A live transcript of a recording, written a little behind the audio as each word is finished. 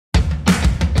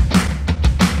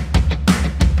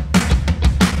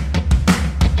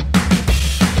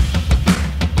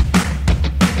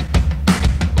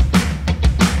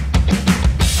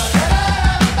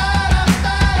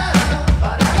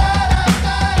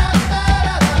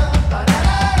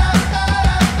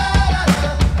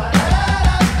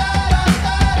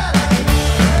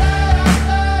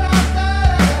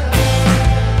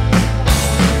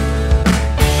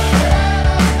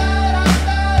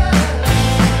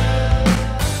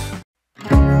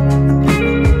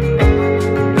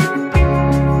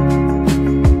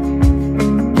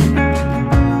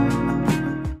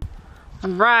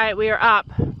right, we are up.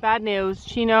 Bad news.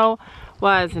 Chino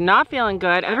was not feeling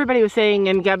good. Everybody was saying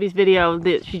in Gabby's video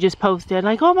that she just posted,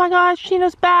 like, oh my gosh,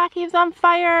 Chino's back. He was on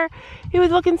fire. He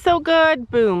was looking so good.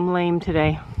 Boom, lame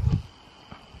today.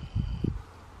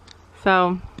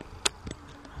 So,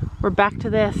 we're back to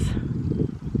this.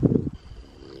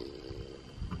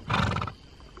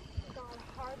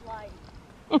 Hard life.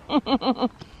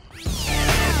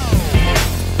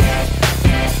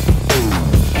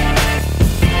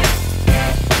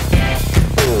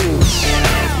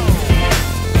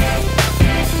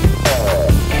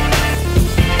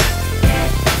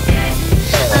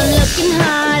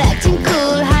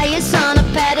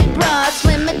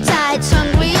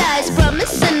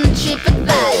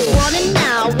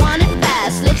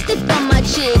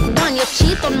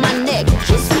 On my neck,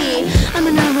 kiss me, I'm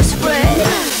a nervous wreck.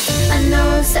 I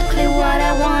know exactly what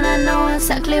I want, I know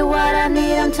exactly what I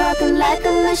need. I'm talking like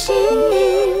a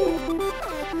machine.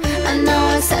 I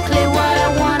know exactly what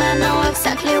I want, I know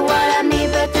exactly what I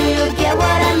need. But do you get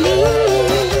what I mean?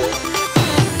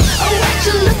 Oh, what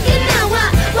you looking at?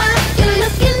 What you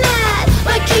looking at?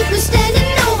 Why keep me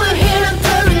standing over here? I'm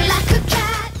purring like a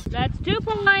cat. That's 2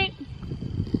 point.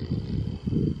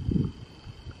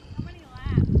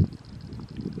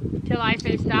 Till I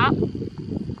say stop.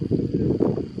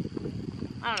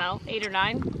 I don't know, 8 or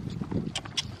 9.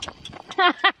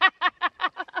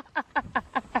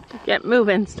 Get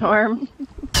moving, Storm.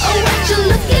 Oh, what you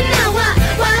looking at?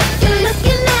 What you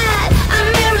looking at?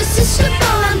 I'm irresistible,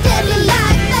 I'm deadly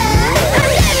like that. I'm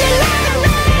deadly like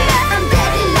that. I'm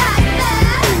deadly like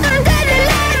that. I'm deadly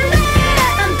like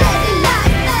that. I'm deadly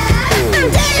like that.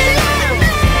 I'm deadly like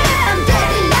that. I'm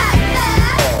deadly like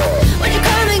that. When you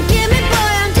come and get me, boy,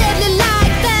 I'm deadly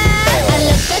like that. I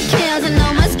look the kills, I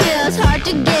know my skills, hard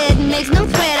to get, makes no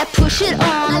threat. I push it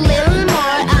on a little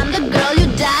more. I'm the girl you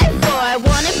die for. I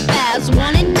want it fast,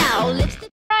 want it now. Lipstick.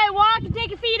 Alright, walk and take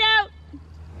your feet out.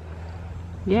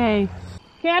 Yay.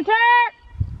 Canter!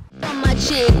 On my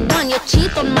cheek, on your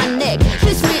teeth, on my neck.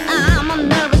 Kiss me, I'm a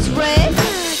nervous wreck.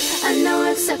 I know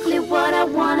exactly what I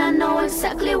want, I know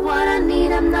exactly what I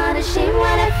need. I'm not ashamed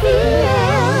what I feel.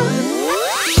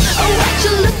 Oh, what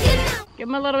you looking at? Give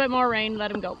him a little bit more rain,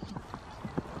 let him go.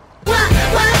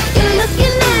 What you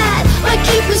looking at? Why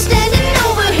keep me standing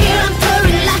over here? I'm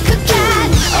purring like a cat.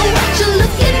 Oh, what you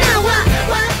looking at? What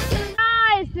you...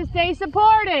 Guys, to stay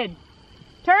supported.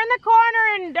 Turn the corner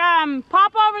and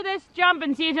pop over this jump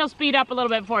and see if he'll speed up a little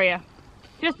bit for you.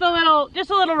 Just a little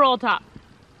roll top.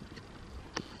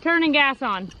 Turning gas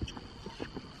on.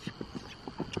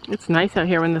 It's nice out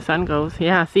here when the sun goes.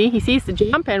 Yeah, see, he sees the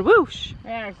jump and whoosh.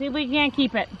 There, see if we can't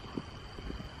keep it.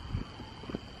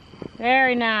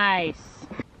 Very nice.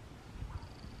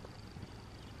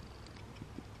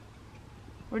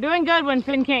 We're doing good when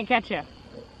Finn can't catch you.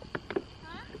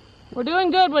 Huh? We're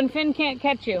doing good when Finn can't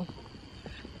catch you.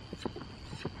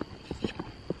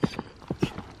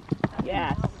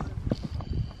 Yes.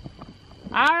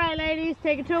 All right, ladies,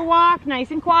 take it to a walk, nice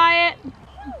and quiet.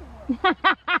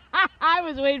 I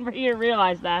was waiting for you to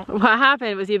realize that. What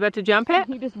happened? Was he about to jump it?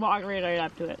 He just walked right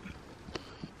up to it.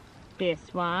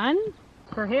 This one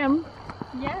for him.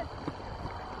 Yes.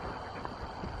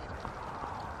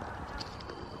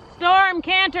 Storm,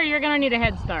 canter, you're gonna need a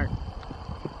head start.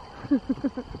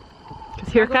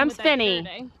 Because here comes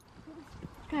Finny.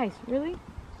 Guys, really?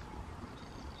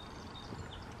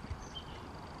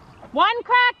 One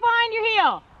crack behind your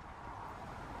heel.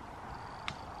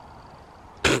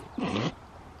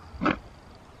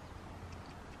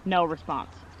 No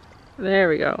response. There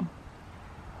we go.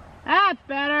 That's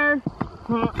better.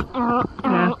 Yeah.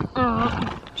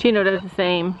 Chino does the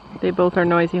same. They both are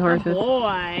noisy horses. Oh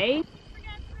boy.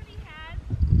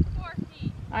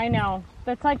 I know.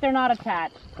 That's like they're not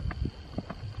attached.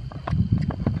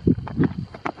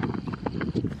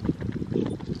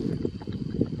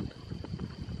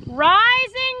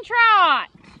 Rising trot.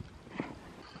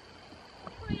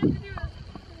 All you have to do is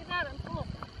bring it out and pull.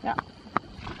 Yeah.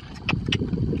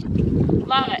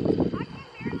 Love it. I can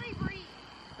barely breathe.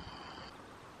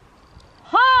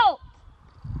 Halt!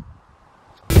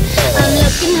 I'm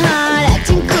looking hard,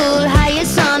 acting cool,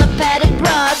 highest on a padded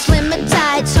bra, swimming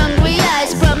tights, hungry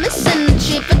eyes, promising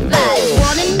cheap advice.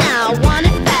 Want it now, want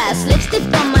it fast, lipstick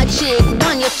on my cheek,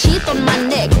 on your teeth, on my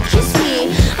neck. Kiss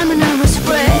me, I'm a nervous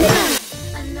wreck.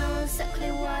 I know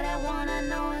exactly what I want, I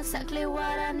know exactly what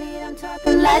I need. I'm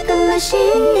talking like a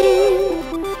machine.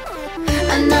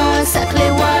 I know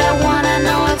exactly what I want, I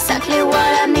know exactly what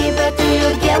I need. But do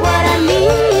you get what I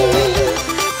mean?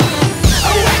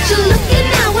 Oh, what you looking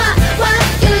at? What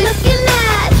you looking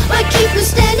at? Why keep me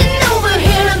standing over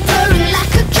here? I'm purring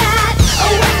like a cat.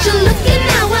 Oh, what you looking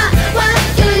at? What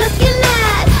you looking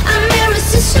at?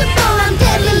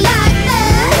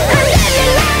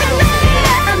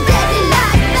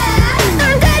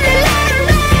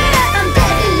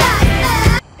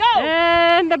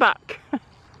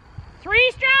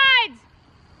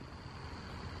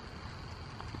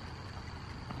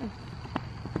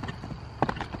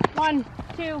 1,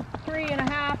 2,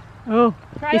 3.5. Oh,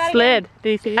 Try he that slid. again. Did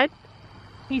he slide?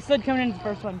 He slid coming into the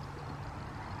first one.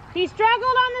 He struggled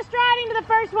on the striding to the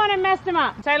first one and messed him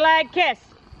up. Side leg kiss.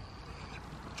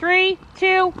 3,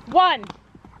 2, 1.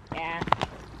 Yeah.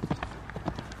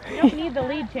 You don't need the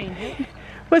lead changes.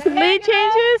 Was it lead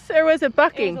changes or was it It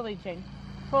bucking? was a lead change.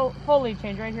 Full lead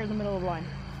change right here in the middle of the line.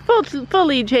 Full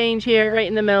lead change here, right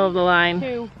in the middle of the line.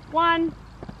 2, 1.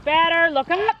 Better.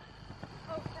 Look up.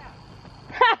 Oh, crap.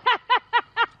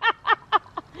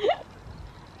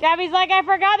 Gabby's like, I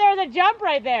forgot there was a jump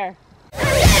right there.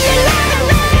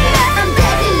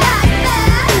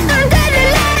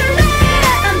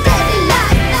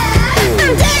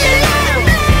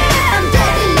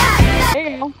 There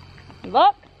you go.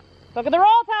 Look. Look at the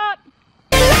roll top.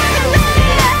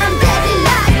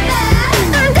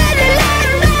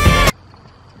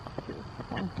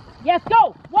 Yes,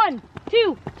 go. 1,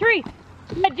 2, 3.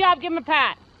 Good job. Give him a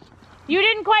pat. You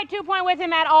didn't quite 2-point with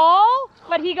him at all,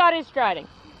 but he got his striding.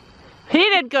 He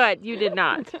did good. You did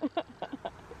not.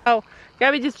 Oh,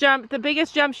 Gabby just jumped. The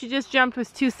biggest jump she just jumped was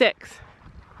 2.6.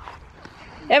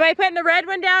 Am I putting the red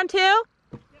one down too? Yep,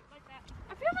 like that.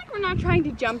 I feel like we're not trying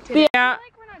to jump today. Yeah. I feel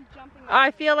like we're not jumping.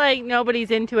 I feel like nobody's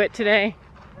into it today.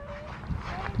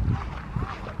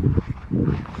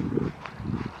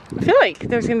 I feel like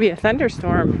there's going to be a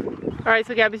thunderstorm. Alright,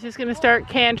 so Gabby's just going to start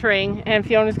cantering and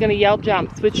Fiona's going to yell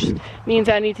jumps, which means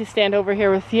I need to stand over here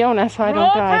with Fiona so I don't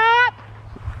Roll die. top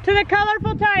to the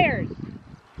colorful tires.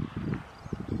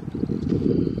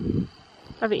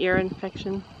 I have an ear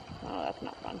infection. Oh, that's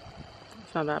not fun.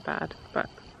 It's not that bad, but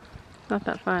it's not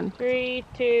that fun. 3,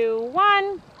 2,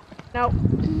 1. No.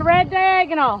 Red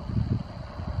diagonal.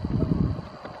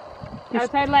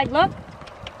 Outside leg, look.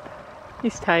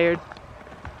 He's tired.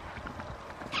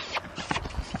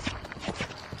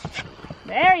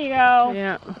 There you go.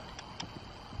 Yeah.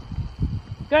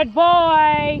 Good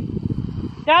boy.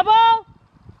 Double.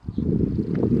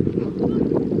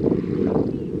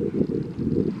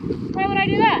 Why would I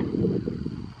do that?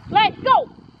 Let go.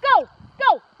 Go.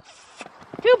 Go.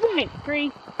 2 points.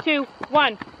 3, 2,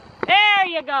 1. There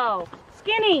you go.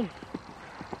 Skinny.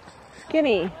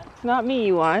 Skinny. It's not me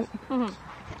you want.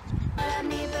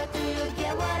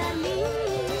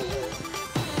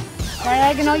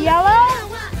 Diagonal yellow.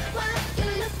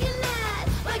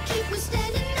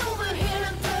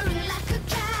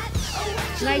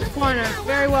 Nice corner.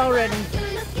 Very well ridden.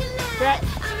 Stretch.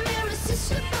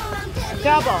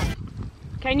 Double.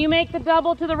 Can you make the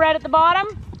double to the red at the bottom?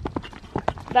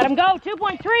 Let him go.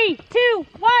 2.3, 2,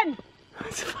 1.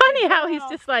 It's funny how he's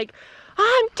just like,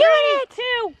 I'm doing it.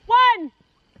 2, 1.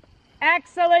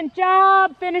 Excellent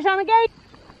job. Finish on the gate.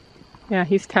 Yeah,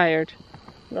 he's tired.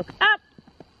 Look up.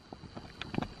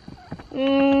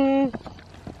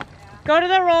 Go to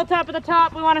the roll top at the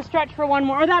top. We want to stretch for one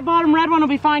more. Or that bottom red one will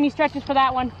be fine. He stretches for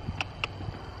that one.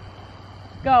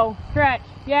 Go. Stretch.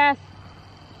 Yes.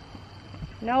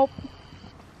 Nope.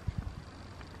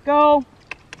 Go.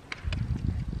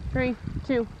 3,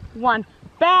 2, 1.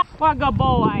 Back. What a good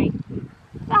boy.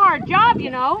 It's a hard job,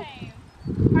 you know.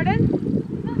 Pardon?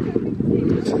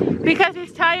 Because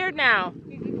he's tired now.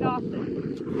 He's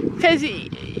exhausted. Because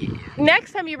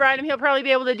next time you ride him, he'll probably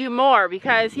be able to do more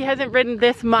because he hasn't ridden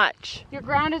this much. Your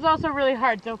ground is also really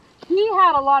hard. So he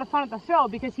had a lot of fun at the show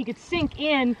because he could sink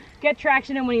in, get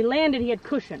traction, and when he landed, he had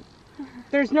cushion.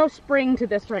 There's no spring to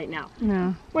this right now.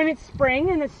 No. When it's spring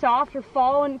and it's soft, or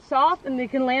fall and it's soft, and they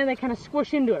can land, they kind of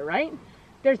squish into it, right?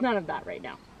 There's none of that right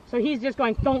now. So he's just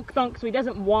going thunk, thunk, so he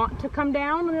doesn't want to come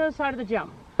down on the other side of the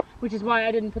jump, which is why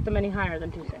I didn't put them any higher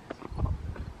than 2.6.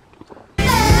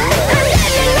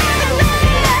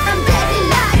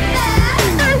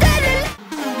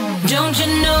 Don't you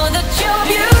know that you're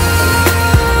beautiful?